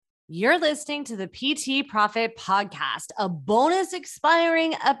You're listening to the PT Profit Podcast, a bonus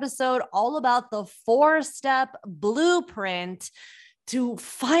expiring episode all about the 4-step blueprint to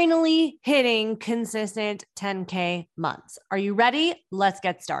finally hitting consistent 10K months. Are you ready? Let's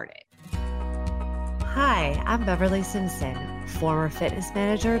get started. Hi, I'm Beverly Simpson, former fitness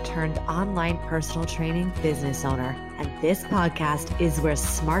manager turned online personal training business owner. And this podcast is where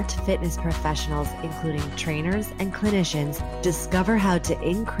smart fitness professionals, including trainers and clinicians, discover how to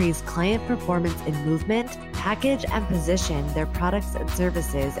increase client performance in movement, package and position their products and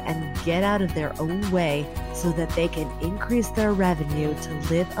services, and get out of their own way so that they can increase their revenue to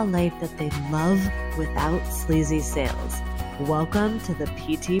live a life that they love without sleazy sales. Welcome to the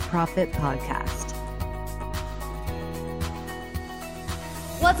PT Profit Podcast.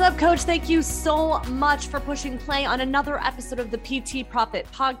 What's up, Coach? Thank you so much for pushing play on another episode of the PT Profit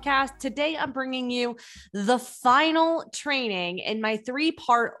Podcast. Today, I'm bringing you the final training in my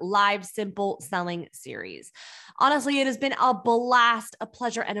 3-part live simple selling series. Honestly, it has been a blast, a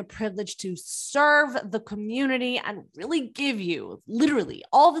pleasure, and a privilege to serve the community and really give you literally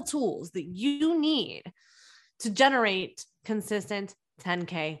all the tools that you need to generate consistent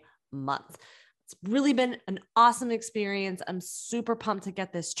 10K months. It's really been an awesome experience. I'm super pumped to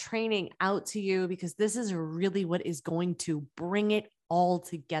get this training out to you because this is really what is going to bring it all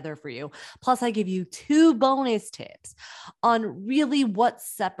together for you. Plus, I give you 2 bonus tips on really what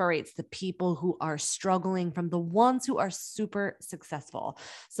separates the people who are struggling from the ones who are super successful.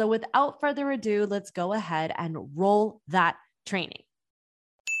 So without further ado, let's go ahead and roll that training.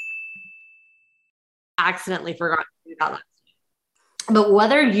 I accidentally forgot to do that last week. But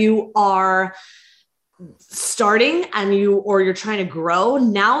whether you are starting and you're trying to grow,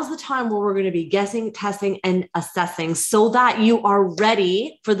 now's the time where we're going to be guessing, testing, and assessing so that you are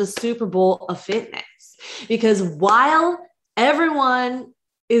ready for the Super Bowl of fitness. Because while everyone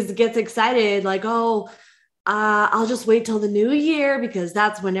gets excited, like, I'll just wait till the new year because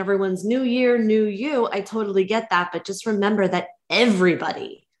that's when everyone's new year, new you. I totally get that. But just remember that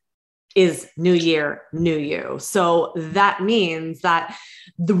everybody is new year, new you. So that means that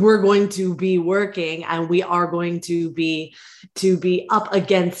we're going to be working and we are going to be up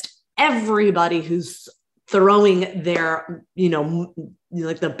against everybody who's throwing their,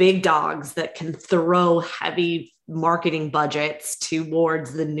 like the big dogs that can throw heavy marketing budgets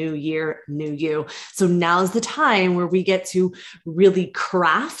towards the new year, new you. So now's the time where we get to really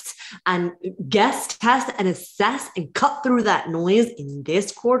craft and guess, test, and assess and cut through that noise in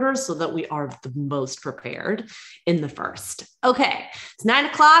this quarter so that we are the most prepared in the first. Okay, it's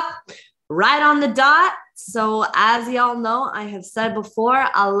 9:00, right on the dot. So as y'all know, I have said before,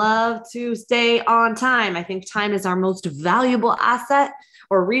 I love to stay on time. I think time is our most valuable asset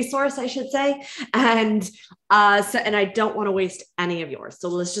or resource, I should say. And I don't want to waste any of yours. So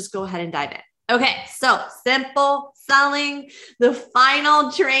let's just go ahead and dive in. Okay, so simple selling, the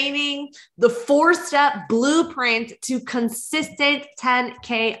final training, the 4-step blueprint to consistent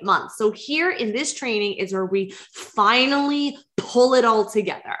 10K months. So here in this training is where we finally pull it all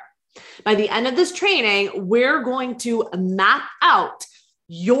together. By the end of this training, we're going to map out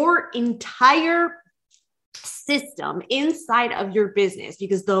your entire system inside of your business,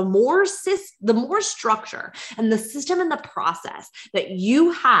 because the more structure and the system and the process that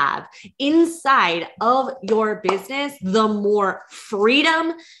you have inside of your business, the more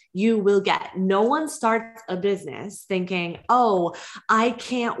freedom you will get. No one starts a business thinking, oh, I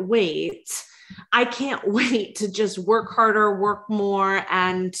can't wait to just work harder, work more,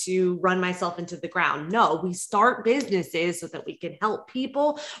 and to run myself into the ground. No, we start businesses so that we can help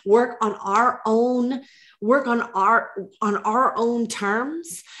people work on our own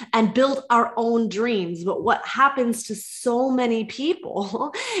terms and build our own dreams. But what happens to so many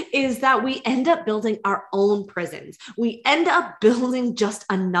people is that we end up building our own prisons. We end up building just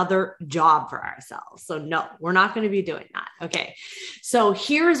another job for ourselves. So no, we're not going to be doing that. Okay. So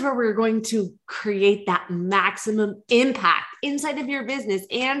here's where we're going to create that maximum impact inside of your business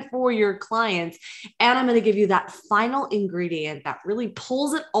and for your clients. And I'm going to give you that final ingredient that really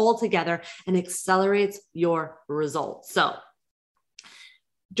pulls it all together and accelerates your results. So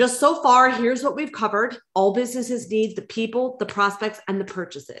just so far, here's what we've covered. All businesses need the people, the prospects, and the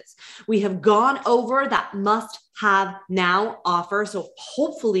purchases. We have gone over that must-have now offer. So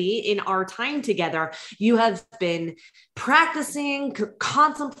hopefully in our time together, you have been practicing,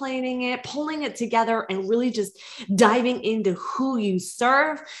 contemplating it, pulling it together, and really just diving into who you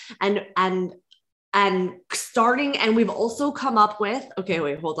serve and and we've also come up with, okay,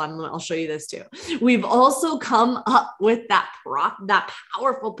 wait, hold on. I'll show you this too. We've also come up with that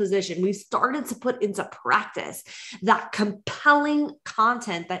powerful position. We've started to put into practice that compelling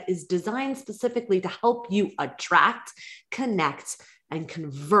content that is designed specifically to help you attract, connect, and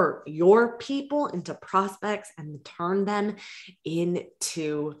convert your people into prospects and turn them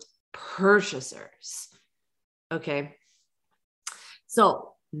into purchasers. Okay.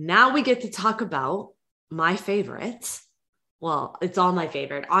 So now we get to talk about my favorite. Well, it's all my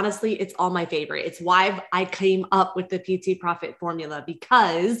favorite. Honestly, it's all my favorite. It's why I came up with the PT Profit Formula,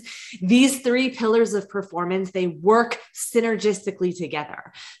 because these 3 pillars of performance, they work synergistically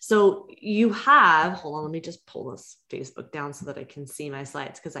together. So you have, hold on, let me just pull this Facebook down so that I can see my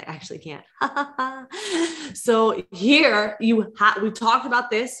slides, because I actually can't. So here we talked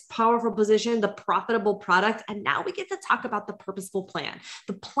about this powerful position, the profitable product, and now we get to talk about the purposeful plan.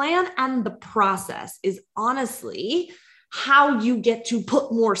 The plan and the process is honestly how you get to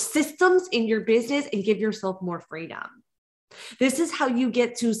put more systems in your business and give yourself more freedom. This is how you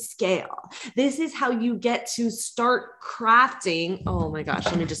get to scale. This is how you get to start crafting. Oh my gosh,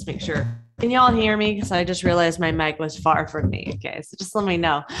 let me just make sure. Can y'all hear me? Because I just realized my mic was far from me. Okay, so just let me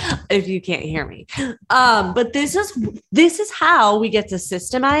know if you can't hear me. But this is how we get to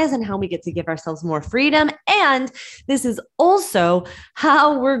systemize and how we get to give ourselves more freedom. And this is also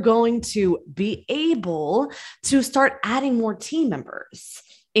how we're going to be able to start adding more team members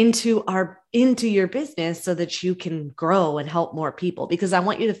into your business so that you can grow and help more people. Because I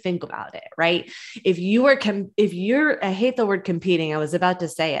want you to think about it, right? If you're, I hate the word competing, I was about to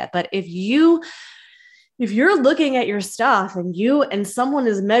say it, but if you're looking at your stuff and someone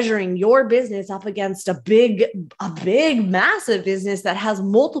is measuring your business up against a big, massive business that has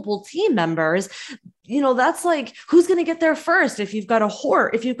multiple team members, that's like, who's going to get there first? If you've got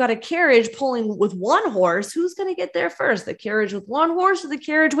a carriage pulling with 1 horse, who's going to get there first? The carriage with 1 horse or the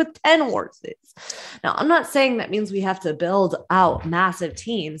carriage with 10 horses? Now, I'm not saying that means we have to build out massive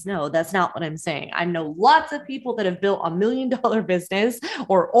teams. No, that's not what I'm saying. I know lots of people that have built $1 million business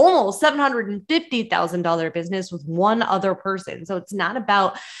or almost $750,000 business with 1 other person. So it's not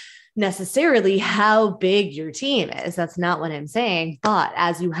about necessarily how big your team is. That's not what I'm saying. But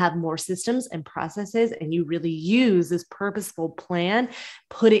as you have more systems and processes and you really use this purposeful plan,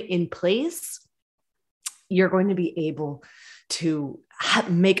 put it in place, you're going to be able to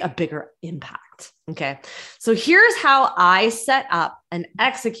make a bigger impact. Okay. So here's how I set up and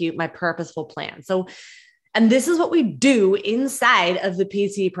execute my purposeful plan. And this is what we do inside of the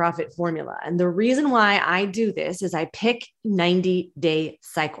PT Profit Formula. And the reason why I do this is I pick 90-day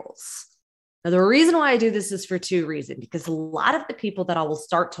cycles. Now, the reason why I do this is for 2 reasons, because a lot of the people that I will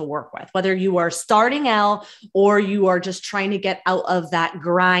start to work with, whether you are starting out or you are just trying to get out of that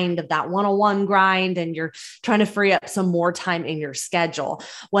grind, of that one-on-one grind, and you're trying to free up some more time in your schedule,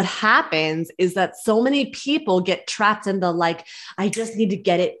 what happens is that so many people get trapped in the I just need to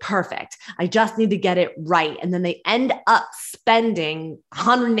get it perfect. I just need to get it right. And then they end up spending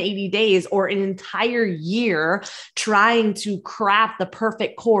 180 days or an entire year trying to craft the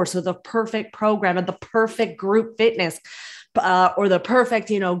perfect course or the perfect program and the perfect group fitness or the perfect,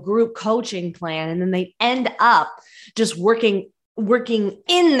 group coaching plan. And then they end up just working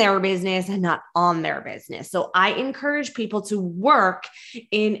in their business and not on their business. So I encourage people to work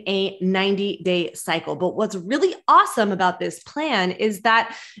in a 90-day cycle. But what's really awesome about this plan is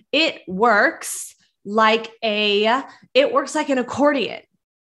that it works like an accordion.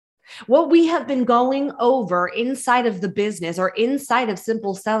 What we have been going over inside of the business or inside of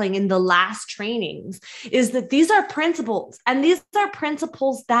Simple Selling in the last trainings is that these are principles, and these are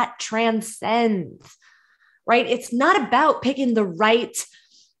principles that transcend, right? It's not about picking the right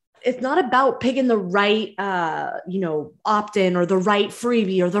opt-in or the right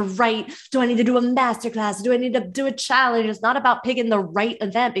freebie or the right, do I need to do a masterclass? Do I need to do a challenge? It's not about picking the right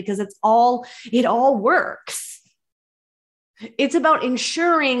event, because it all works. It's about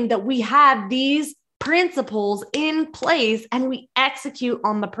ensuring that we have these principles in place and we execute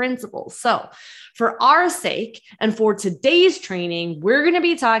on the principles. So for our sake and for today's training, we're going to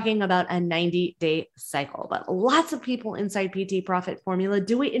be talking about a 90-day cycle, but lots of people inside PT Profit Formula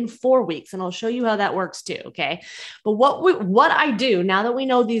do it in 4 weeks. And I'll show you how that works too. Okay. But what I do now that we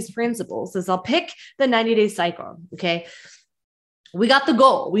know these principles is I'll pick the 90-day cycle. Okay. We got the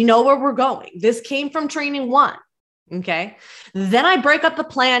goal. We know where we're going. This came from training 1. Okay. Then I break up the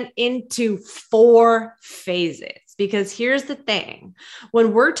plan into 4 phases, because here's the thing.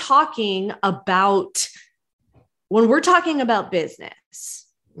 When we're talking about business,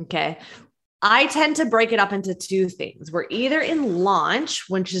 okay, I tend to break it up into two things. We're either in launch,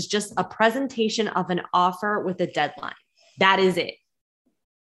 which is just a presentation of an offer with a deadline. That is it.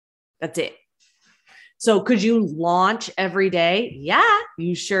 That's it. So could you launch every day? Yeah,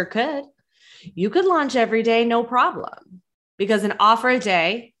 you sure could. You could launch every day, no problem, because an offer a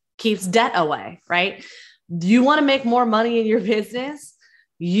day keeps debt away, right? You want to make more money in your business?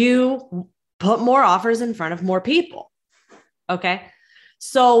 You put more offers in front of more people. Okay.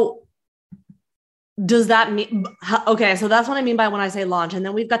 So does that mean, okay, so that's what I mean by when I say launch. And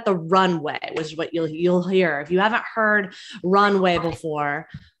then we've got the runway, which is what you'll hear. If you haven't heard runway before,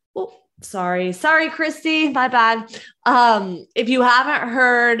 well, sorry, Christy, my bad. If you haven't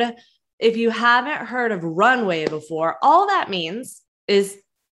heard of runway before, all that means is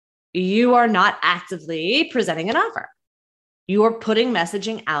you are not actively presenting an offer. You are putting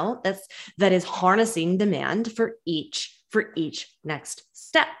messaging out that is harnessing demand for each next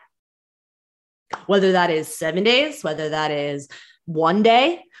step. Whether that is 7 days, whether that is 1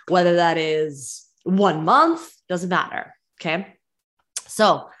 day, whether that is 1 month, doesn't matter. Okay.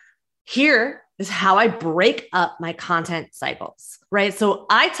 So here is how I break up my content cycles, right? So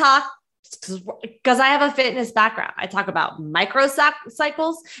I talk, because I have a fitness background, I talk about micro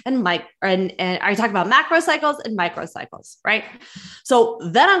cycles and I talk about macro cycles and micro cycles, right? So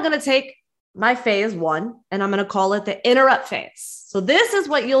then I'm going to take my phase 1 and I'm going to call it the interrupt phase. So this is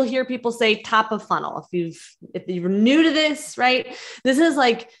what you'll hear people say top of funnel. If you're new to this, right? This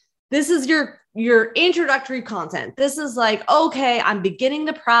is your introductory content. This is like, okay, I'm beginning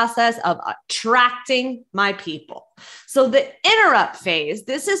the process of attracting my people. So the interrupt phase,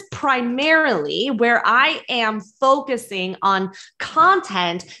 this is primarily where I am focusing on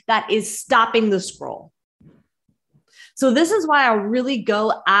content that is stopping the scroll. So this is why I really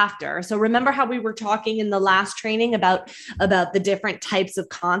go after. So remember how we were talking in the last training about the different types of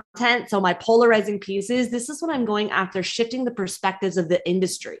content. So my polarizing pieces, this is what I'm going after, shifting the perspectives of the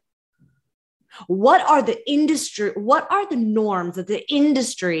industry. What are the norms that the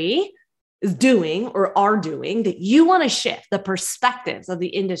industry is doing or are doing that you want to shift, the perspectives of the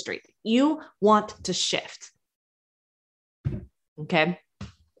industry that you want to shift? Okay.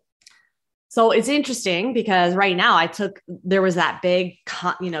 So it's interesting because right now there was that big,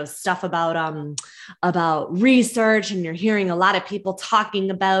 stuff about research, and you're hearing a lot of people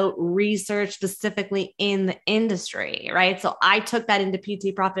talking about research specifically in the industry, right? So I took that into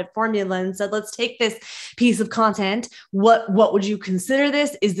PT Profit Formula and said, let's take this piece of content. What would you consider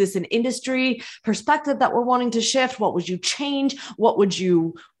this? Is this an industry perspective that we're wanting to shift? What would you change? What would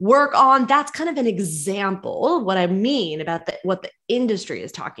you work on? That's kind of an example of what I mean about what the industry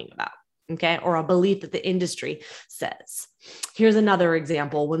is talking about. Okay. Or a belief that the industry says. Here's another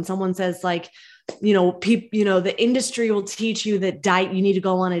example. When someone says like, the industry will teach you that you need to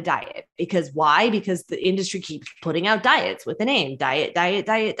go on a diet. Because why? Because the industry keeps putting out diets with a name, diet.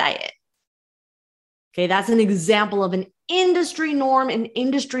 Okay. That's an example of an industry norm and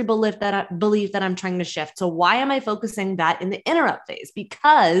industry belief that I'm trying to shift. So why am I focusing that in the interrupt phase?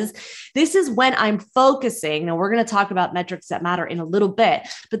 Because this is when I'm focusing. Now we're going to talk about metrics that matter in a little bit,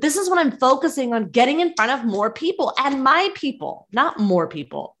 but this is when I'm focusing on getting in front of more people, and my people, not more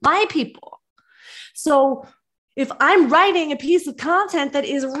people, my people. So if I'm writing a piece of content that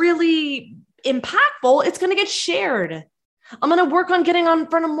is really impactful, it's going to get shared. I'm going to work on getting on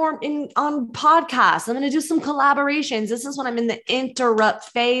front of more on podcasts. I'm going to do some collaborations. This is when I'm in the interrupt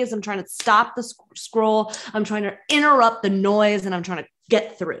phase. I'm trying to stop the scroll. I'm trying to interrupt the noise, and I'm trying to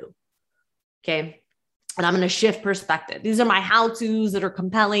get through. Okay. And I'm going to shift perspective. These are my how-tos that are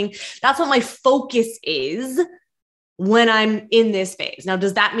compelling. That's what my focus is when I'm in this phase. Now,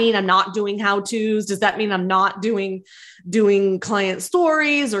 does that mean I'm not doing how-tos? Does that mean I'm not doing client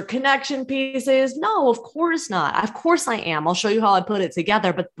stories or connection pieces? No, of course not. Of course I am. I'll show you how I put it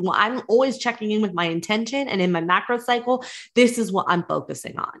together, but I'm always checking in with my intention, and in my macro cycle, this is what I'm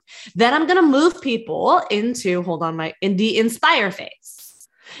focusing on. Then I'm going to move people into, in the inspire phase.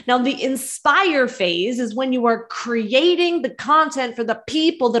 Now, the inspire phase is when you are creating the content for the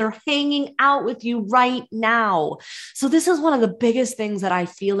people that are hanging out with you right now. So this is one of the biggest things that I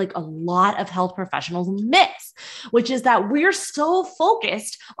feel like a lot of health professionals miss, which is that we're so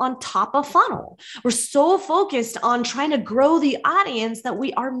focused on top of funnel. We're so focused on trying to grow the audience that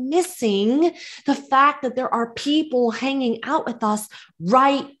we are missing the fact that there are people hanging out with us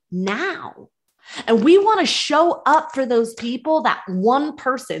right now. And we want to show up for those people, that one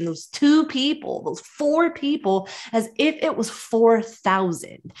person, those two people, those four people, as if it was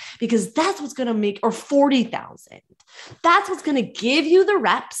 4,000, because that's what's going to make, or 40,000. That's what's going to give you the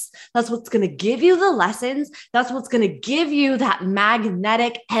reps. That's what's going to give you the lessons. That's what's going to give you that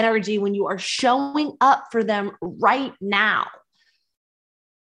magnetic energy when you are showing up for them right now.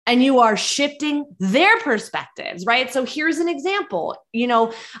 And you are shifting their perspectives, right? So here's an example.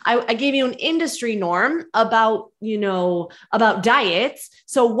 I gave you an industry norm about diets.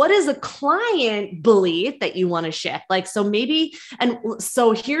 So what is a client belief that you want to shift? Here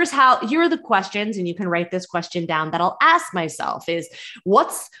are the questions, and you can write this question down that I'll ask myself is what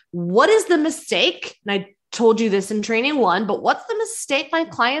is the mistake? And I told you this in training 1, but what's the mistake my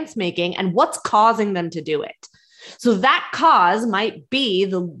client's making and what's causing them to do it? So that cause might be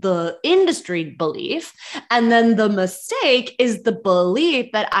the industry belief. And then the mistake is the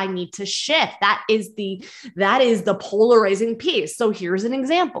belief that I need to shift. That is the polarizing piece. So here's an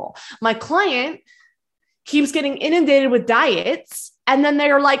example. My client keeps getting inundated with diets. And then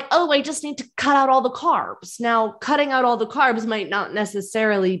they're like, oh, I just need to cut out all the carbs. Now, cutting out all the carbs might not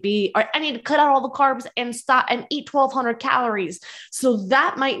necessarily be, or I need to cut out all the carbs and stop and eat 1,200 calories. So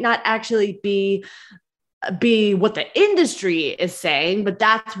that might not actually be what the industry is saying, but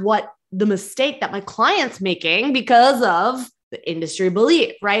that's what the mistake that my client's making because of the industry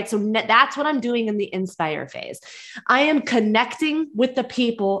belief, right? So that's what I'm doing in the inspire phase. I am connecting with the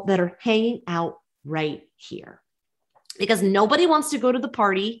people that are hanging out right here, because nobody wants to go to the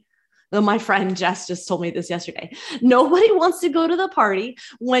party. Though my friend Jess just told me this yesterday. Nobody wants to go to the party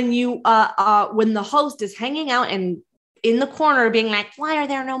when when the host is hanging out and in the corner being like, why are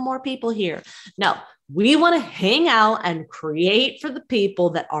there no more people here? No. We want to hang out and create for the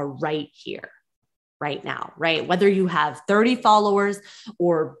people that are right here, right now, right? Whether you have 30 followers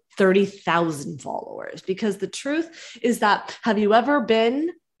or 30,000 followers, because the truth is that, have you ever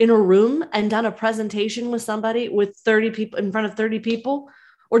been in a room and done a presentation with somebody with 30 people in front of 30 people,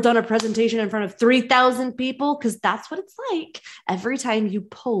 or done a presentation in front of 3,000 people? Because that's what it's like every time you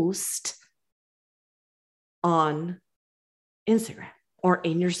post on Instagram or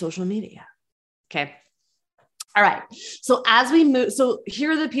in your social media. Okay. All right. So as we move, so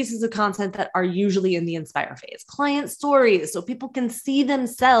here are the pieces of content that are usually in the inspire phase: client stories, so people can see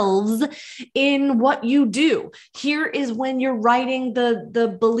themselves in what you do. Here is when you're writing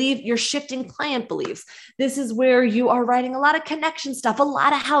the belief, you're shifting client beliefs. This is where you are writing a lot of connection stuff, a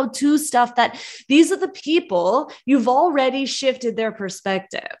lot of how-to stuff, that these are the people you've already shifted their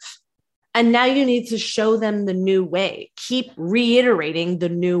perspective. And now you need to show them the new way. Keep reiterating the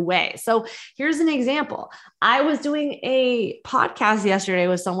new way. So here's an example. I was doing a podcast yesterday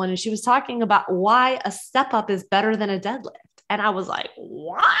with someone, and she was talking about why a step up is better than a deadlift. And I was like,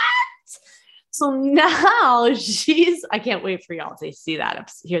 what? So now I can't wait for y'all to hear that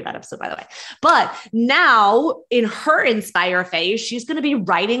episode, by the way. But now in her inspire phase, she's going to be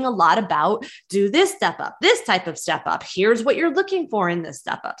writing a lot about do this step up, this type of step up. Here's what you're looking for in this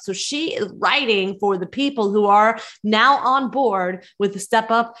step up. So she is writing for the people who are now on board with the step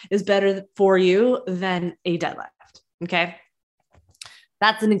up is better for you than a deadlift. Okay.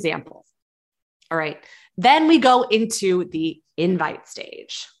 That's an example. All right. Then we go into the invite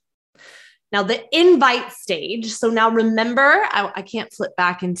stage. Now the invite stage. So now remember, I can't flip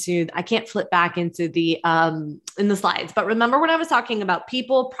back into the, in the slides, but remember when I was talking about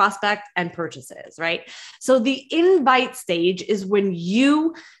people, prospect, and purchases, right? So the invite stage is when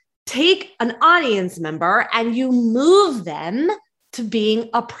you take an audience member and you move them to being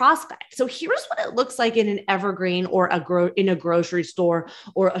a prospect. So here's what it looks like in an evergreen or in a grocery store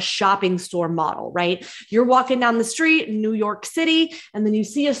or a shopping store model, right? You're walking down the street in New York City, and then you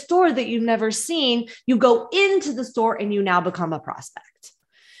see a store that you've never seen. You go into the store and you now become a prospect.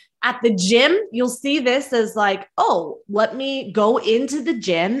 At the gym, you'll see this as like, oh, let me go into the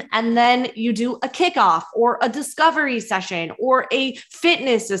gym, and then you do a kickoff or a discovery session or a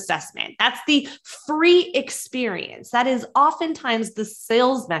fitness assessment. That's the free experience. That is oftentimes the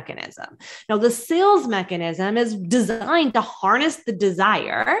sales mechanism. Now, the sales mechanism is designed to harness the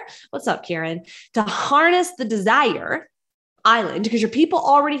desire. What's up, Karen? To harness the desire island, because your people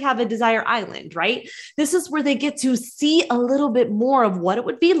already have a desire island, right? This is where they get to see a little bit more of what it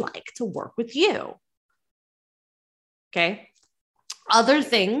would be like to work with you. Okay. Other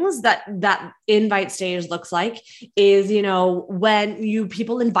things that invite stage looks like is, when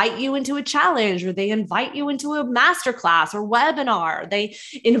people invite you into a challenge, or they invite you into a masterclass or webinar, they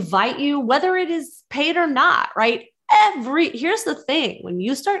invite you, whether it is paid or not, right? Here's the thing. When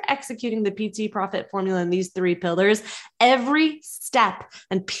you start executing the PT profit formula in these 3 pillars, every step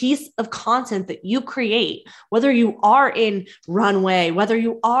and piece of content that you create, whether you are in runway, whether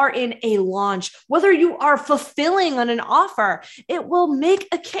you are in a launch, whether you are fulfilling on an offer, it will make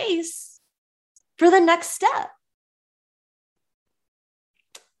a case for the next step.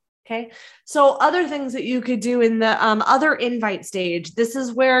 Okay. So other things that you could do in the other invite stage, this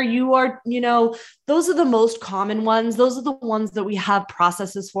is where you are, those are the most common ones. Those are the ones that we have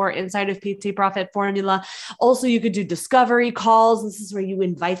processes for inside of PT Profit Formula. Also, you could do discovery calls. This is where you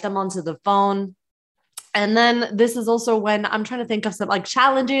invite them onto the phone. And then this is also when I'm trying to think of some like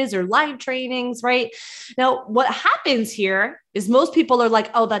challenges or live trainings, right? Now, what happens here is most people are like,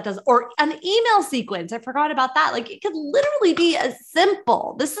 oh, that does, or an email sequence. I forgot about that. Like it could literally be as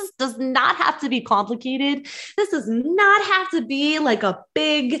simple. Does not have to be complicated. This does not have to be like a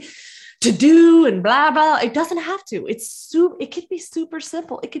big to do and blah, blah. It doesn't have to. It could be super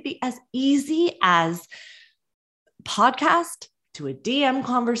simple. It could be as easy as podcast to a DM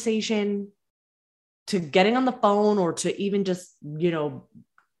conversation, to getting on the phone, or to even just,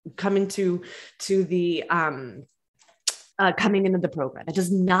 coming to the, coming into the program. It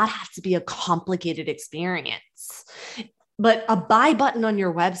does not have to be a complicated experience, but a buy button on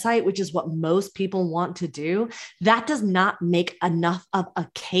your website, which is what most people want to do, that does not make enough of a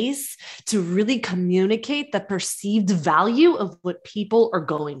case to really communicate the perceived value of what people are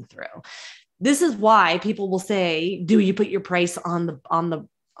going through. This is why people will say, do you put your price on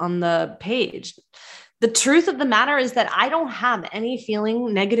the page? The truth of the matter is that I don't have any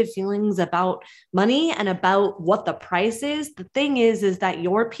negative feelings about money and about what the price is. The thing is that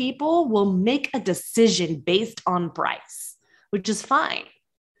your people will make a decision based on price, which is fine.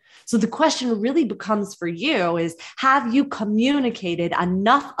 So the question really becomes for you is, have you communicated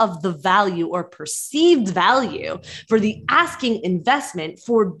enough of the value or perceived value for the asking investment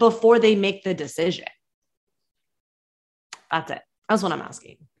before they make the decision? That's it. That's what I'm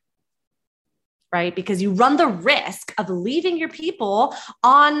asking. Right? Because you run the risk of leaving your people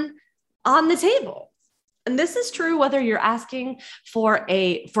on the table. And this is true whether you're asking for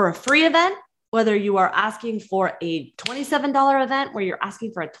a free event, whether you are asking for a $27 event, where you're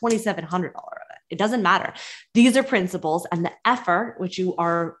asking for a $2,700 event. It doesn't matter. These are principles, and the effort, which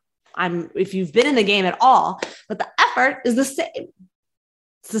if you've been in the game at all, but the effort is the same.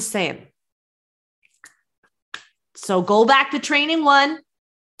 It's the same. So go back to training 1.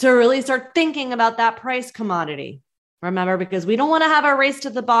 To really start thinking about that price commodity. Remember, because we don't want to have a race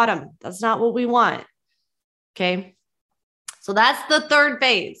to the bottom. That's not what we want. Okay. So that's the 3rd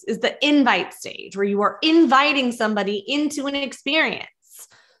phase, is the invite stage, where you are inviting somebody into an experience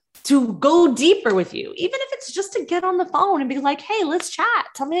to go deeper with you, even if it's just to get on the phone and be like, hey, let's chat.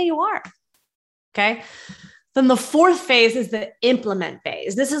 Tell me who you are. Okay. Then the 4th phase is the implement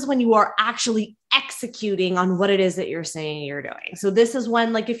phase. This is when you are actually executing on what it is that you're saying you're doing. So this is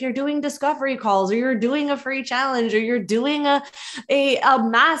when, like, if you're doing discovery calls, or you're doing a free challenge, or you're doing a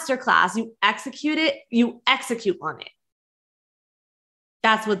masterclass, you execute it, you execute on it.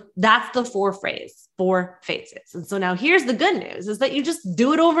 That's the 4 phases. And so now here's the good news, is that you just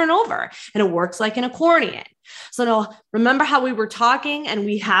do it over and over, and it works like an accordion. So now remember how we were talking, and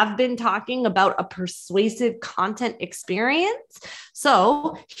we have been talking about a persuasive content experience.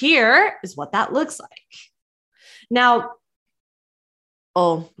 So here is what that looks like. Now,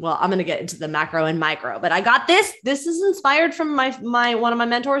 I'm going to get into the macro and micro, but I got this. This is inspired from one of my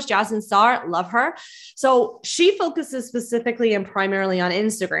mentors, Jasmine Starr. Love her. So she focuses specifically and primarily on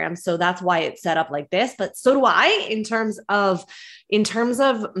Instagram. So that's why it's set up like this, but so do I in terms of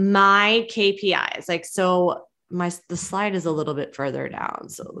my KPIs. Like, so the slide is a little bit further down.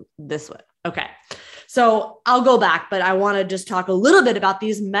 So this way. Okay. So I'll go back, but I want to just talk a little bit about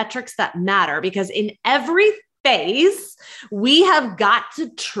these metrics that matter, because in every phase, we have got to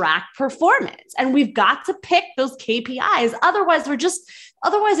track performance, and we've got to pick those KPIs. Otherwise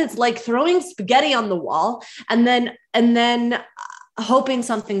it's like throwing spaghetti on the wall and then hoping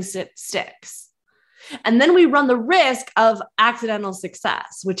something sticks. And then we run the risk of accidental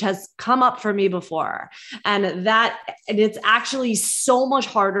success, which has come up for me before. And it's actually so much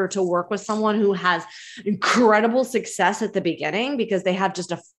harder to work with someone who has incredible success at the beginning, because they have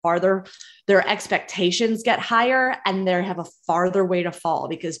just their expectations get higher, and they have a farther way to fall,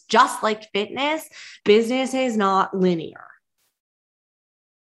 because just like fitness, business is not linear.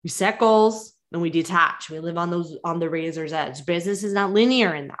 We set goals, then we detach. We live on the razor's edge. Business is not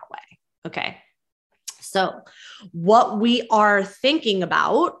linear in that way. Okay. So what we are thinking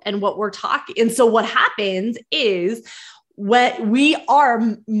about and what we're talking, and so what happens is when we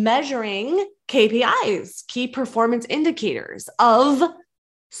are measuring KPIs, key performance indicators of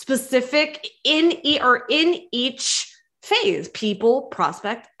specific in each phase, people,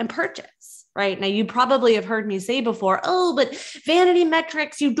 prospect, and purchase. Right now, you probably have heard me say before, oh, but vanity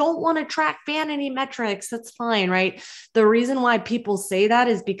metrics, you don't want to track vanity metrics. That's fine, right? The reason why people say that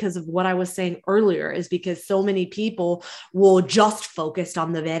is because of what I was saying earlier, is because so many people will just focus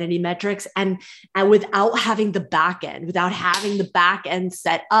on the vanity metrics and without having the back end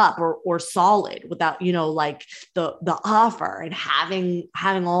set up or solid, without, like the offer and having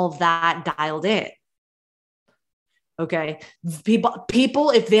all of that dialed in. Okay. People,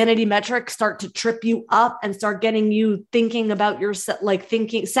 if vanity metrics start to trip you up and start getting you thinking about yourself,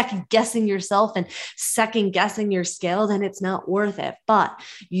 second guessing yourself and second guessing your skill, then it's not worth it. But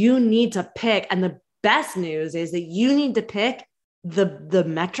you need to pick. And the best news is that you need to pick the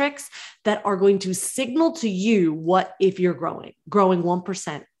metrics that are going to signal to you what, if you're growing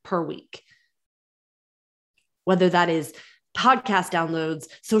 1% per week, whether that is podcast downloads,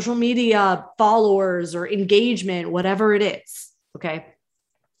 social media followers, or engagement, whatever it is. Okay.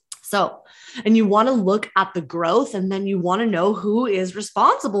 So, and you want to look at the growth, and then you want to know who is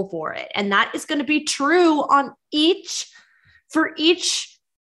responsible for it. And that is going to be true for each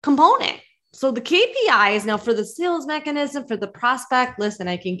component. So the KPIs now for the sales mechanism, for the prospect, listen,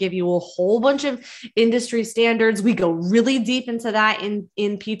 I can give you a whole bunch of industry standards. We go really deep into that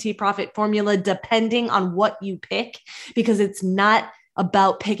in PT Profit Formula, depending on what you pick, because it's not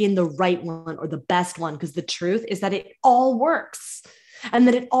about picking the right one or the best one, because the truth is that it all works and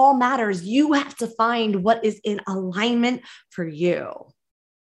that it all matters. You have to find what is in alignment for you.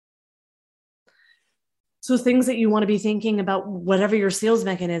 So things that you want to be thinking about, whatever your sales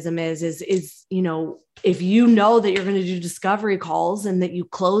mechanism is, if you know that you're going to do discovery calls and that you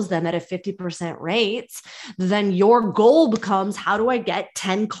close them at a 50% rate, then your goal becomes, how do I get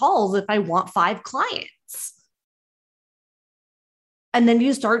 10 calls if I want 5 clients? And then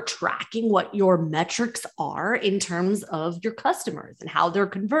you start tracking what your metrics are in terms of your customers and how they're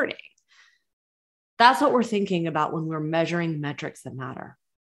converting. That's what we're thinking about when we're measuring metrics that matter.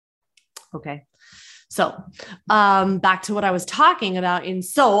 Okay. So back to what I was talking about. And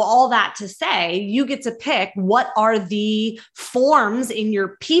so all that to say, you get to pick what are the forms in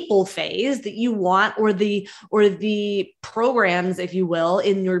your people phase that you want, or the programs, if you will,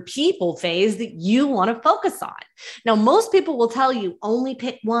 in your people phase that you want to focus on. Now, most people will tell you only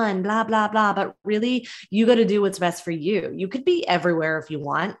pick one, blah, blah, blah, but really you got to do what's best for you. You could be everywhere if you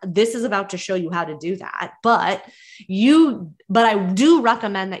want. This is about to show you how to do that, but I do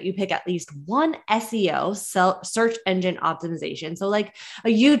recommend that you pick at least one SEO, search engine optimization. So like a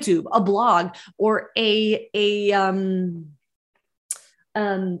YouTube, a blog, or a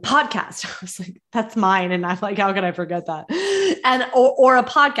podcast. I was like, that's mine. And I'm like, how can I forget that? And, or a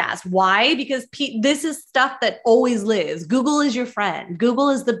podcast. Why? Because this is stuff that always lives. Google is your friend. Google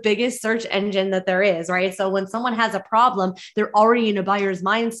is the biggest search engine that there is, right? So when someone has a problem, they're already in a buyer's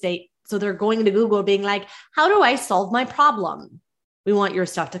mind state. So they're going to Google being like, how do I solve my problem? We want your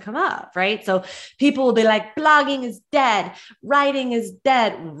stuff to come up, right? So people will be like, blogging is dead. Writing is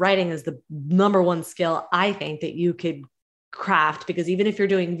dead. Writing is the number one skill I think that you could craft, because even if you're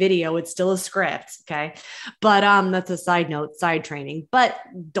doing video, it's still a script. Okay. But that's a side note, side training. But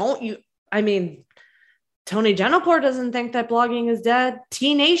Tony Gentilcore doesn't think that blogging is dead.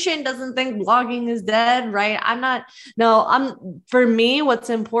 T Nation doesn't think blogging is dead, right? For me, what's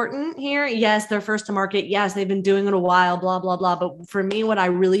important here, yes, they're first to market. Yes, they've been doing it a while, blah, blah, blah. But for me, what I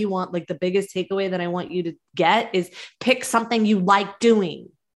really want, like the biggest takeaway that I want you to get is pick something you like doing.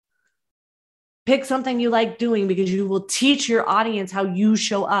 Pick something you like doing, because you will teach your audience how you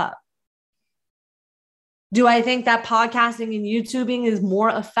show up. Do I think that podcasting and YouTubing is more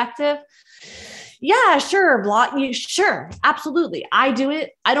effective? Yeah, sure. Sure. Absolutely. I do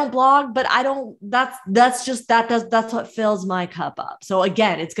it. I don't blog, but that's what fills my cup up. So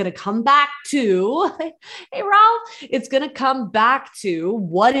again, it's going to come back to, hey, Ralph, it's going to come back to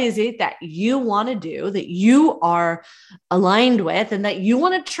what is it that you want to do, that you are aligned with, and that you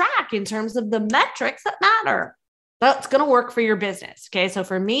want to track in terms of the metrics that matter. That's going to work for your business. Okay. So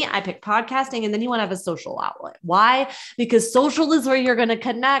for me, I pick podcasting, and then you want to have a social outlet. Why? Because social is where you're going to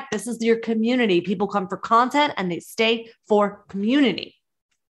connect. This is your community. People come for content and they stay for community.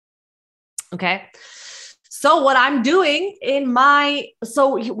 Okay. So what I'm doing here's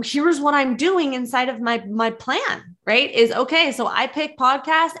what I'm doing inside of my plan, right? Is okay. So I pick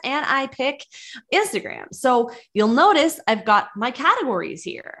podcast and I pick Instagram. So you'll notice I've got my categories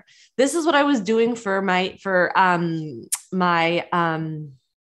here. This is what I was doing for my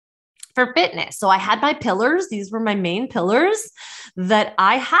for fitness. So I had my pillars. These were my main pillars that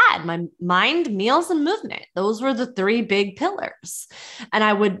I had: my mind, meals, and movement. Those were the three big pillars. And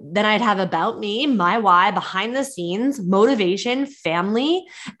I'd have about me, my why, behind the scenes, motivation, family,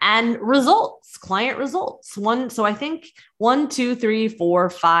 and results, client results. So I think 1, 2, 3, 4,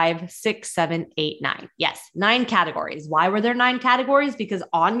 5, 6, 7, 8, 9. Yes, 9 categories. Why were there 9 categories? Because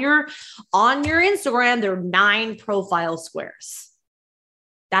on your Instagram, there are 9 profile squares.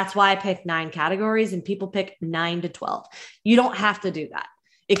 That's why I picked 9 categories, and people pick 9 to 12. You don't have to do that.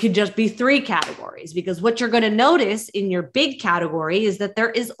 It could just be 3 categories, because what you're going to notice in your big category is that there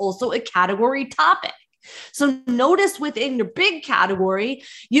is also a category topic. So notice within your big category,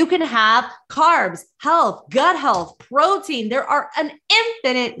 you can have carbs, health, gut health, protein. There are an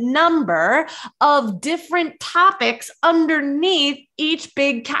infinite number of different topics underneath each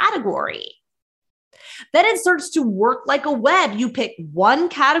big category. Then it starts to work like a web. You pick one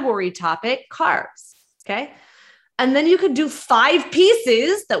category topic, carbs, okay? And then you could do 5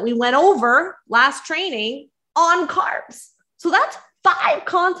 pieces that we went over last training on carbs. So that's 5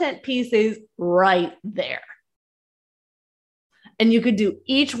 content pieces right there. And you could do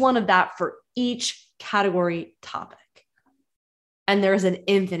each one of that for each category topic. And there's an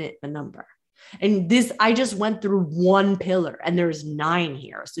infinite number. And this, I just went through one pillar, and there's 9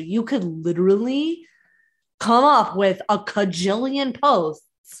 here. So you could literally come up with a cajillion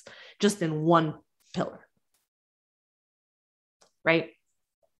posts just in one pillar. Right?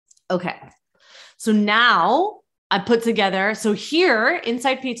 Okay. So now I put together, so here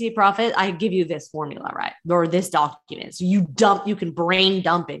inside PT Profit, I give you this formula, right? Or this document. So you can brain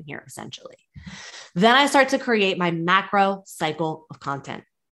dump in here essentially. Then I start to create my macro cycle of content.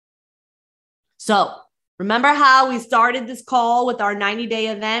 So remember how we started this call with our 90-day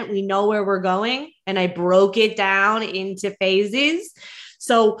event? We know where we're going, and I broke it down into phases.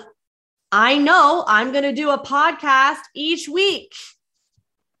 So I know I'm going to do a podcast each week.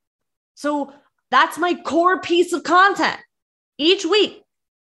 So that's my core piece of content each week.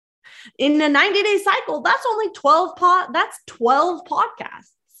 In the 90-day cycle, that's only 12 podcasts.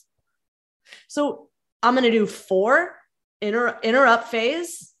 So I'm going to do 4 interrupt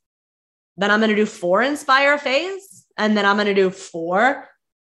phase. Then I'm going to do 4 inspire phase. And then I'm going to do 4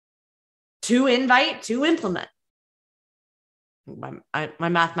 to invite, to implement. My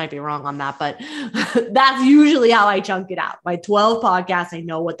math might be wrong on that, but that's usually how I chunk it out. My 12 podcasts, I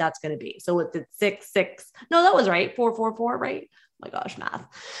know what that's going to be. So with the 6, 6, no, that was right. 4, 4, 4, right? Oh my gosh, math.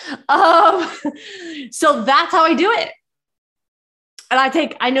 So that's how I do it. And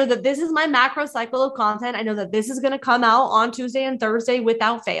I know that this is my macro cycle of content. I know that this is going to come out on Tuesday and Thursday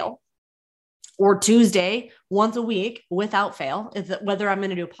without fail, or Tuesday once a week without fail. Whether I'm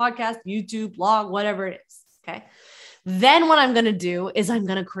going to do a podcast, YouTube, blog, whatever it is. Okay. Then what I'm going to do is I'm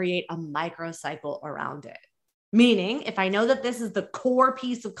going to create a microcycle around it. Meaning, if I know that this is the core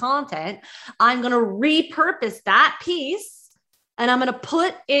piece of content, I'm going to repurpose that piece and I'm going to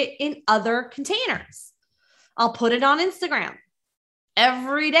put it in other containers. I'll put it on Instagram.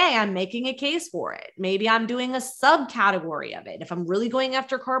 Every day I'm making a case for it. Maybe I'm doing a subcategory of it. If I'm really going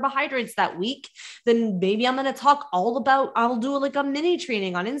after carbohydrates that week, then maybe I'm going to talk I'll do like a mini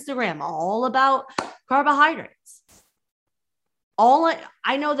training on Instagram, all about carbohydrates.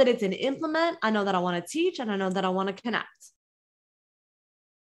 I know that it's an implement. I know that I want to teach, and I know that I want to connect.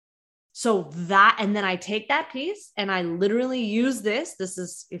 So and then I take that piece and I literally use this. This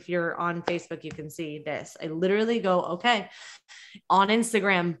is, if you're on Facebook, you can see this. I literally go, okay, on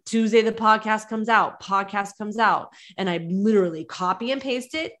Instagram, Tuesday, the podcast comes out, and I literally copy and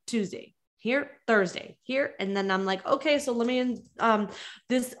paste it Tuesday here, Thursday here. And then I'm like, okay, so let me,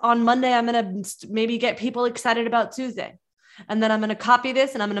 this on Monday, I'm going to maybe get people excited about Tuesday. And then I'm going to copy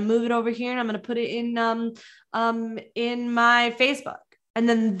this and I'm going to move it over here and I'm going to put it in my Facebook. And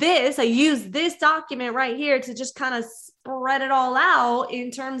then I use this document right here to just kind of spread it all out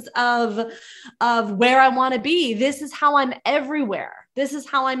in terms of where I want to be. This is how I'm everywhere. This is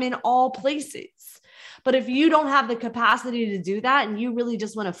how I'm in all places. But if you don't have the capacity to do that, and you really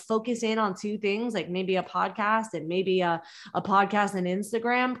just want to focus in on 2 things, like maybe a podcast and maybe a podcast and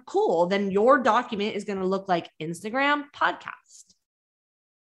Instagram, cool. Then your document is going to look like Instagram, podcast.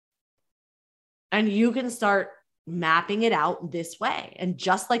 And you can start mapping it out this way. And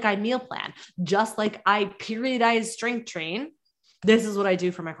just like I meal plan, just like I periodize strength train, this is what I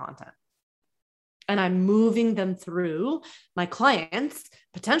do for my content. And I'm moving them through my clients,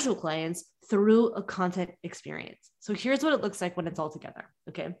 potential clients, through a content experience. So here's what it looks like when it's all together.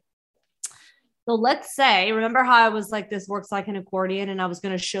 Okay. So let's say, remember how I was like, this works like an accordion, and I was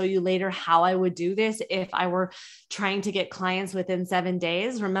going to show you later how I would do this if I were trying to get clients within 7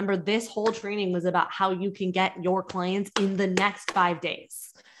 days. Remember, this whole training was about how you can get your clients in the next 5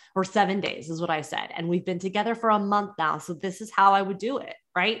 days or 7 days is what I said. And we've been together for a month now. So this is how I would do it,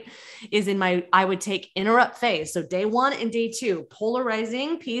 right? I would take interrupt phase. So day 1 and day 2,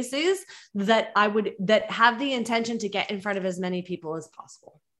 polarizing pieces that have the intention to get in front of as many people as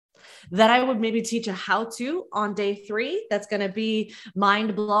possible. That I would maybe teach a how-to on day 3. That's going to be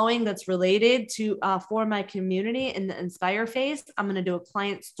mind-blowing. That's related to for my community in the inspire phase. I'm going to do a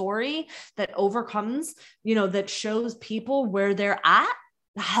client story that overcomes, that shows people where they're at,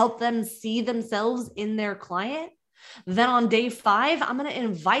 help them see themselves in their client. Then on day 5, I'm going to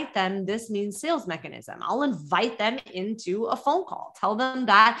invite them. This means sales mechanism. I'll invite them into a phone call, tell them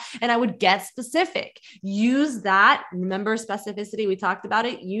that, and I would get specific. Use that. Remember specificity. We talked about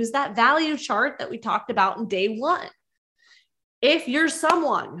it. Use that value chart that we talked about in day 1. If you're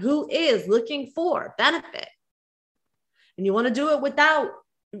someone who is looking for benefit and you want to do it without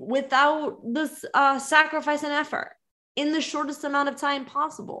this sacrifice and effort in the shortest amount of time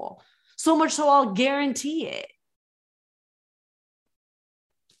possible, so much so I'll guarantee it,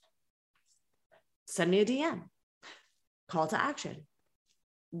 send me a DM, call to action.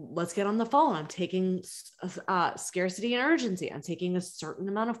 Let's get on the phone. I'm taking scarcity and urgency. I'm taking a certain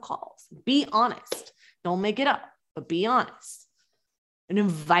amount of calls. Be honest. Don't make it up, but be honest and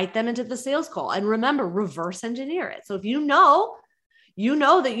invite them into the sales call. And remember, reverse engineer it. So if you know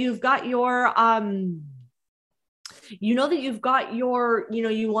that you've got your, you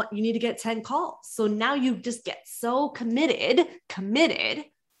need to get 10 calls. So now you just get so committed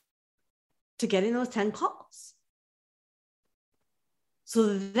to getting those 10 calls.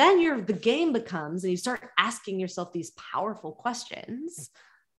 So then the game becomes, and you start asking yourself these powerful questions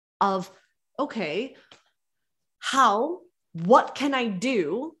of, okay, what can I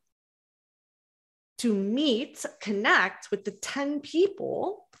do to connect with the 10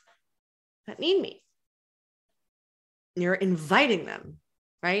 people that need me? And you're inviting them,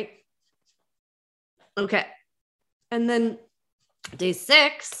 right? Okay. And then day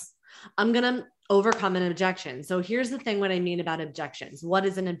 6, I'm going to overcome an objection. So here's the thing, what I mean about objections. What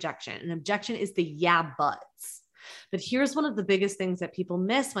is an objection? An objection is the yeah, buts. But here's one of the biggest things that people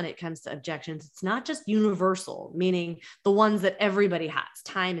miss when it comes to objections. It's not just universal, meaning the ones that everybody has,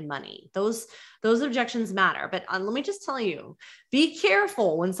 time and money. Those objections matter. But let me just tell you, be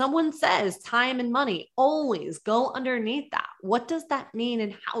careful when someone says time and money. Always go underneath that. What does that mean?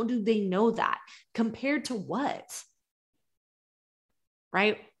 And how do they know that? Compared to what?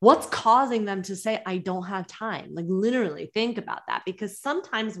 Right? What's causing them to say, I don't have time? Like literally think about that, because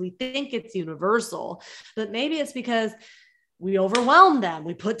sometimes we think it's universal, but maybe it's because we overwhelm them.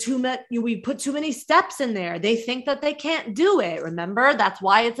 We put too many steps in there. They think that they can't do it. Remember, that's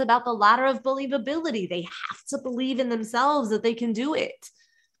why it's about the ladder of believability. They have to believe in themselves that they can do it.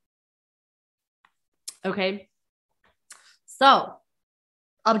 Okay. So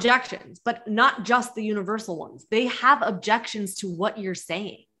objections, but not just the universal ones. They have objections to what you're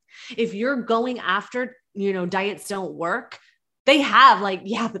saying. If you're going after, diets don't work, they have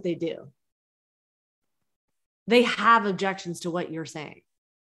yeah, but they do. They have objections to what you're saying.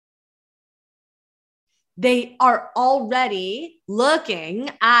 They are already looking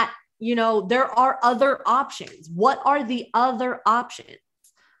at, there are other options. What are the other options?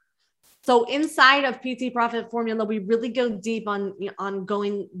 So inside of PT Profit Formula, we really go deep on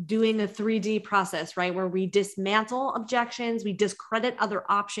doing a 3D process, right? Where we dismantle objections, we discredit other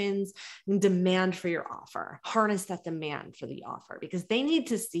options, and demand for your offer. Harness that demand for the offer, because they need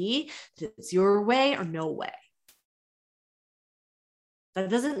to see that it's your way or no way.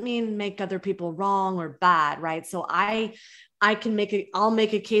 That doesn't mean make other people wrong or bad, right? So I'll make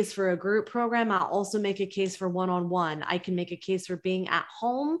a case for a group program. I'll also make a case for one-on-one. I can make a case for being at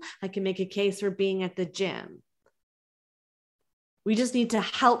home. I can make a case for being at the gym. We just need to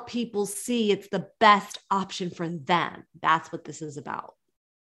help people see it's the best option for them. That's what this is about.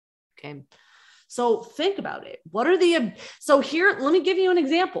 Okay. So think about it. So here, let me give you an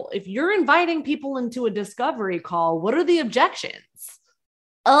example. If you're inviting people into a discovery call, what are the objections?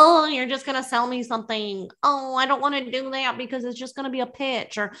 Oh, you're just going to sell me something. Oh, I don't want to do that because it's just going to be a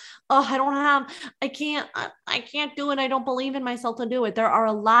pitch. Or, oh, I can't do it. I don't believe in myself to do it. There are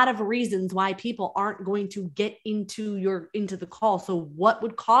a lot of reasons why people aren't going to get into the call. So what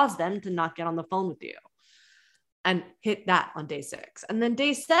would cause them to not get on the phone with you? And hit that on day 6. And then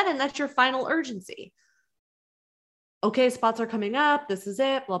day 7, that's your final urgency. Okay, spots are coming up. This is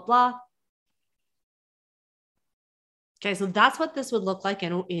it, blah, blah. Okay, so that's what this would look like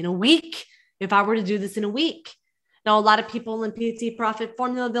in a week, if I were to do this in a week. Now, a lot of people in PT Profit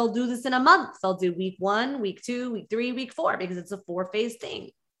Formula, they'll do this in a month. They'll do week 1, week 2, week 3, week 4, because it's a 4-phase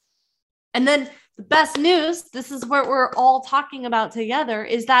thing. And then the best news, this is what we're all talking about together,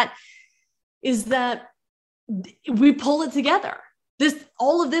 is that we pull it together.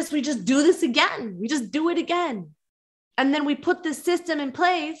 All of this, we just do this again. We just do it again. And then we put this system in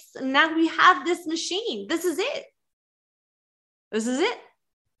place, and now we have this machine. This is it. This is it.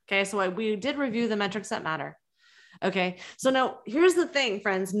 Okay, so we did review the metrics that matter. Okay, so now here's the thing,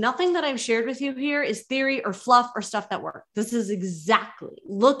 friends. Nothing that I've shared with you here is theory or fluff or stuff that work. This is exactly,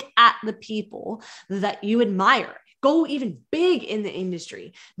 look at the people that you admire. Go even big in the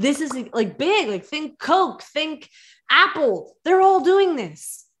industry. This is like big, like think Coke, think Apple. They're all doing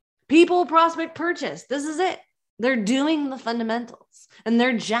this. People, prospect, purchase. This is it. They're doing the fundamentals, and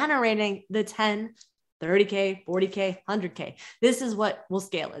they're generating the 10, 30K, 40K, 100K. This is what will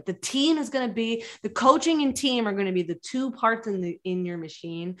scale it. The team is going to be, the coaching and team are going to be the two parts in your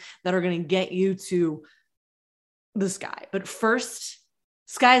machine that are going to get you to the sky. But first,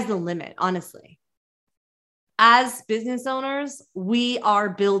 sky's the limit, honestly. As business owners, we are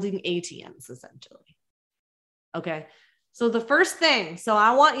building ATMs essentially. Okay. So the first thing, so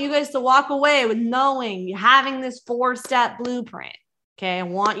I want you guys to walk away with knowing, having this 4-step blueprint. Okay. I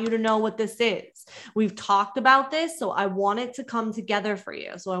want you to know what this is. We've talked about this, so I want it to come together for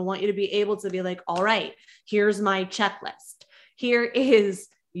you. So I want you to be able to be like, all right, here's my checklist. Here is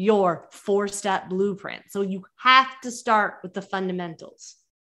your 4-step blueprint. So you have to start with the fundamentals.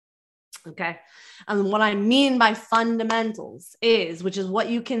 Okay. And what I mean by fundamentals is, which is what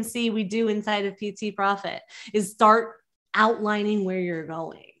you can see we do inside of PT Profit, is start outlining where you're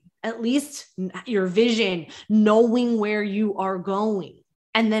going, at least your vision, knowing where you are going.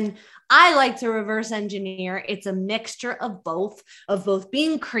 And then I like to reverse engineer. It's a mixture of both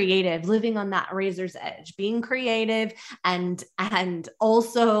being creative, living on that razor's edge, being creative and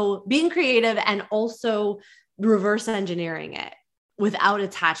also being creative and also reverse engineering it without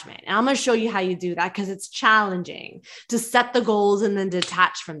attachment. And I'm going to show you how you do that, because it's challenging to set the goals and then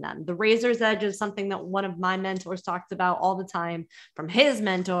detach from them. The razor's edge is something that one of my mentors talks about all the time from his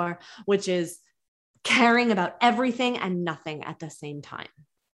mentor, which is caring about everything and nothing at the same time.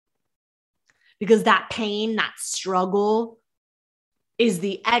 Because that pain, that struggle is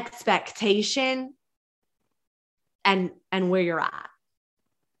the expectation and where you're at.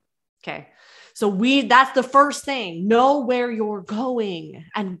 Okay. So that's the first thing. Know where you're going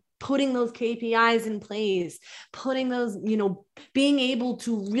and putting those KPIs in place, putting those, being able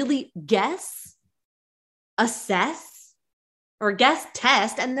to really guess, assess, or guess,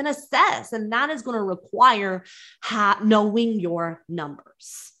 test, and then assess. And that is going to require knowing your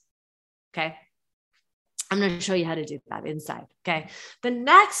numbers. Okay. I'm going to show you how to do that inside. Okay. The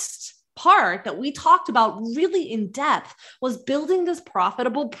next part that we talked about really in depth was building this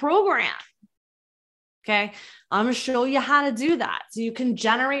profitable program. Okay. I'm going to show you how to do that so you can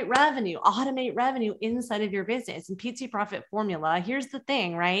generate revenue, automate revenue inside of your business. And PT Profit Formula, here's the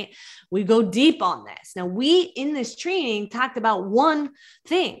thing, right? We go deep on this. Now, we in this training talked about one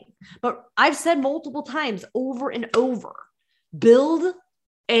thing, but I've said multiple times over and over,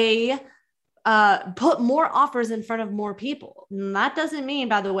 put more offers in front of more people. And that doesn't mean,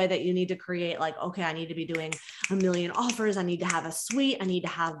 by the way, that you need to create like, okay, I need to be doing 1 million offers. I need to have a suite. I need to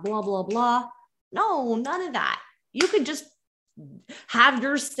have blah, blah, blah. No, none of that. You could just have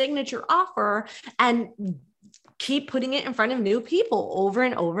your signature offer and keep putting it in front of new people over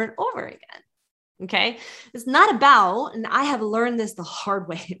and over and over again. Okay. It's not about, and I have learned this the hard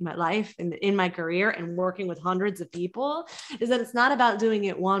way in my life and in my career and working with hundreds of people, is that it's not about doing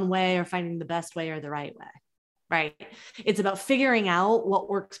it one way or finding the best way or the right way. Right. It's about figuring out what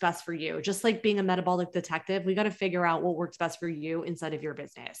works best for you. Just like being a metabolic detective, we got to figure out what works best for you inside of your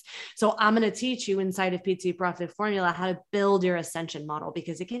business. So I'm going to teach you inside of PT Profit Formula how to build your ascension model,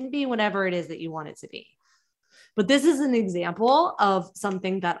 because it can be whatever it is that you want it to be. But this is an example of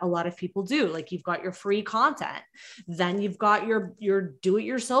something that a lot of people do. Like, you've got your free content, then you've got your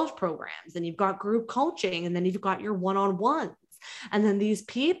do-it-yourself programs, and you've got group coaching, and then you've got your one-on-ones. And then these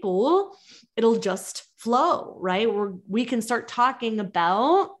people, it'll just flow, right? We can start talking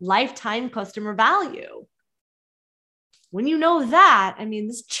about lifetime customer value. When you know that, I mean,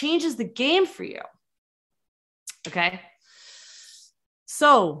 this changes the game for you. Okay.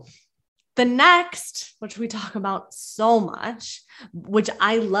 So the next, which we talk about so much, which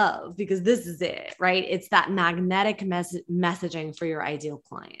I love because this is it, right? It's that magnetic messaging for your ideal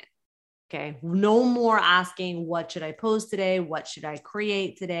client. Okay. No more asking, what should I post today? What should I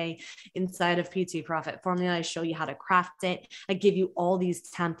create today? Inside of PT Profit Formula, I show you how to craft it. I give you all these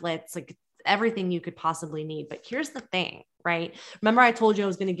templates. Like, everything you could possibly need. But here's the thing, right? Remember I told you I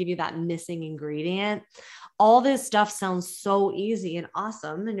was going to give you that missing ingredient? All this stuff sounds so easy and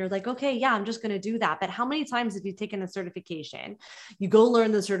awesome. And you're like, okay, yeah, I'm just going to do that. But how many times have you taken a certification, you go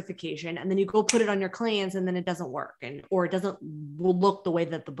learn the certification, and then you go put it on your clients, and then it doesn't work, or it doesn't look the way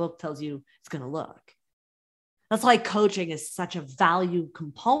that the book tells you it's going to look? That's why coaching is such a value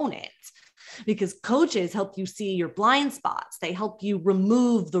component, because coaches help you see your blind spots. They help you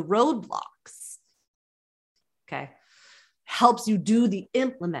remove the roadblocks. Okay. Helps you do the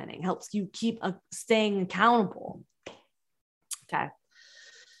implementing, helps you keep staying accountable. Okay.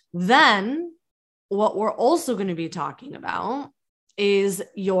 Then what we're also going to be talking about is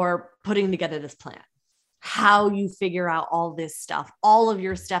your putting together this plan, how you figure out all this stuff, all of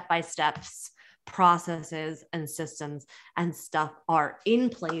your step-by-steps, processes and systems and stuff are in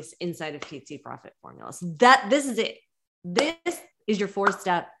place inside of PT Profit Formula. So this is it. This is your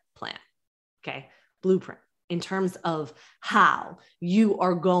 4-step plan. Okay. Blueprint in terms of how you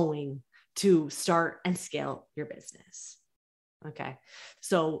are going to start and scale your business. Okay.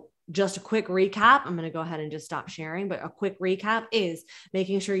 So just a quick recap. I'm going to go ahead and just stop sharing, but a quick recap is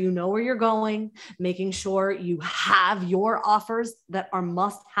making sure you know where you're going, making sure you have your offers that are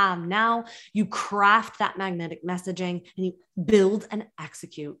must have now. You craft that magnetic messaging and you build and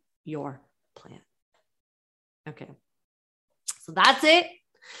execute your plan. Okay. So that's it.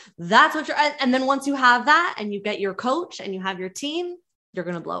 That's what and then once you have that and you get your coach and you have your team, you're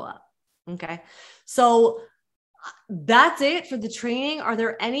going to blow up. Okay. So that's it for the training. Are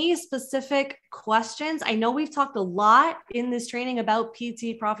there any specific questions? I know we've talked a lot in this training about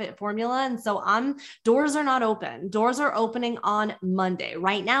PT Profit Formula. And so doors are not open. Doors are opening on Monday.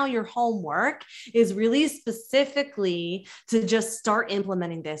 Right now, your homework is really specifically to just start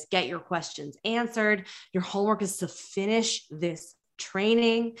implementing this, get your questions answered. Your homework is to finish this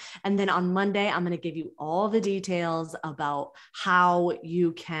training. And then on Monday, I'm going to give you all the details about how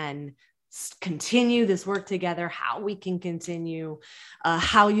you can continue this work together, how we can continue,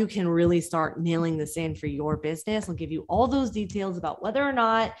 how you can really start nailing this in for your business. I'll give you all those details about whether or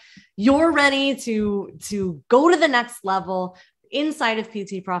not you're ready to go to the next level inside of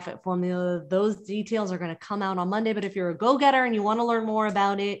PT Profit Formula. Those details are going to come out on Monday, but if you're a go-getter and you want to learn more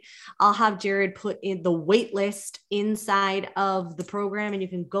about it, I'll have Jared put in the wait list inside of the program, and you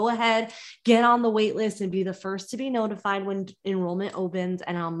can go ahead, get on the wait list and be the first to be notified when enrollment opens.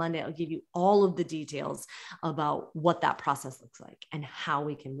 And on Monday, I'll give you all of the details about what that process looks like and how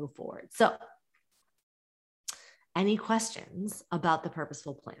we can move forward. So any questions about the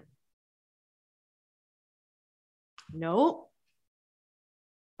purposeful plan? No?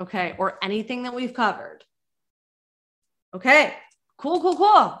 Okay. Or anything that we've covered? Okay. Cool.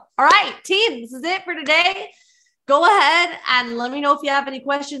 All right, team, this is it for today. Go ahead and let me know if you have any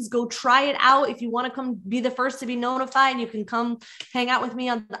questions. Go try it out. If you want to come be the first to be notified, you can come hang out with me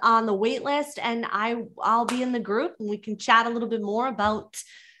on the wait list, and I'll be in the group and we can chat a little bit more about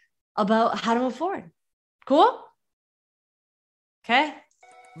how to move forward. Cool? Okay.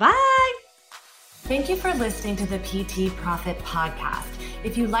 Bye. Thank you for listening to the PT Profit Podcast.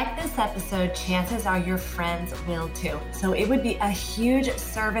 If you like this episode, chances are your friends will too. So it would be a huge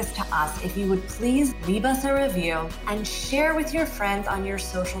service to us if you would please leave us a review and share with your friends on your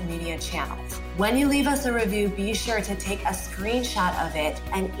social media channels. When you leave us a review, be sure to take a screenshot of it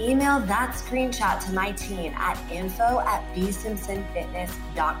and email that screenshot to my team at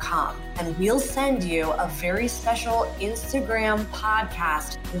info@bsimpsonfitness.com. And we'll send you a very special Instagram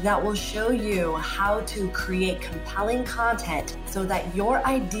podcast that will show you how to create compelling content so that your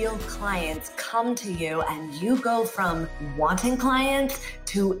ideal clients come to you and you go from wanting clients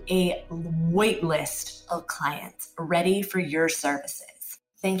to a wait list of clients ready for your services.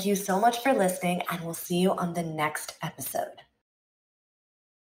 Thank you so much for listening, and we'll see you on the next episode.